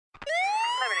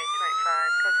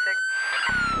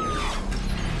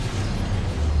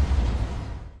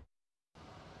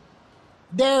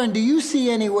Darren, do you see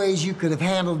any ways you could have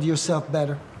handled yourself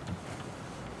better?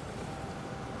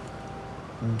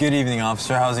 Good evening,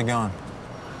 officer. How's it going?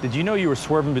 Did you know you were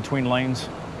swerving between lanes?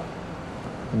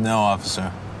 No,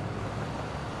 officer.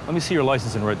 Let me see your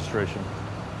license and registration.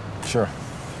 Sure.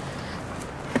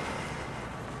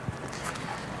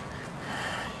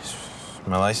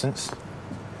 My license.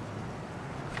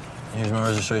 Here's my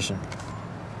registration.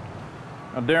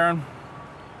 Now, Darren,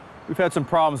 we've had some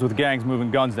problems with gangs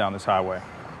moving guns down this highway.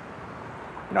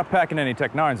 You're not packing any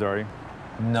Tech 9s, are you?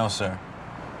 No, sir.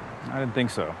 I didn't think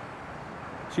so.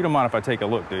 So you don't mind if I take a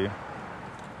look, do you?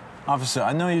 Officer,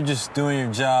 I know you're just doing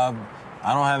your job.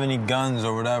 I don't have any guns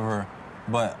or whatever,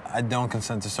 but I don't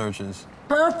consent to searches.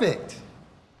 Perfect.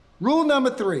 Rule number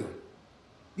 3.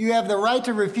 You have the right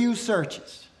to refuse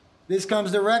searches. This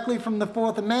comes directly from the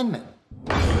Fourth Amendment.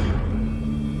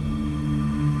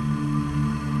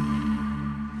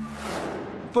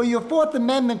 For your Fourth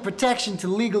Amendment protection to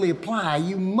legally apply,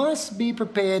 you must be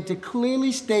prepared to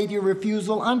clearly state your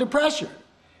refusal under pressure.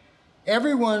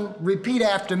 Everyone, repeat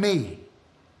after me.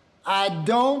 I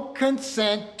don't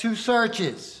consent to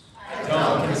searches. I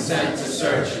don't consent to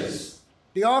searches.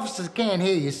 The officers can't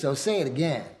hear you, so say it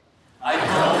again. I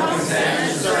don't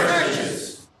consent to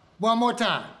searches. One more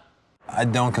time. I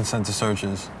don't consent to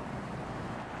searches.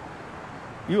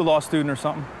 You a law student or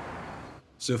something?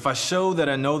 So if I show that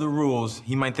I know the rules,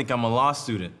 he might think I'm a law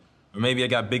student. Or maybe I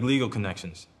got big legal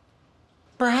connections.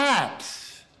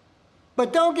 Perhaps.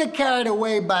 But don't get carried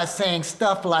away by saying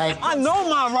stuff like, I know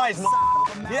my rights,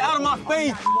 Get out of my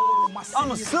face.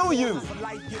 I'ma sue you.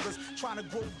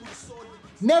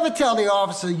 Never tell the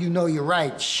officer you know your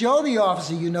rights. Show the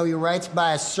officer you know your rights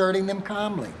by asserting them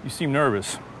calmly. You seem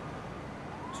nervous.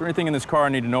 Is there anything in this car I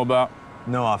need to know about?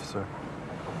 No, officer.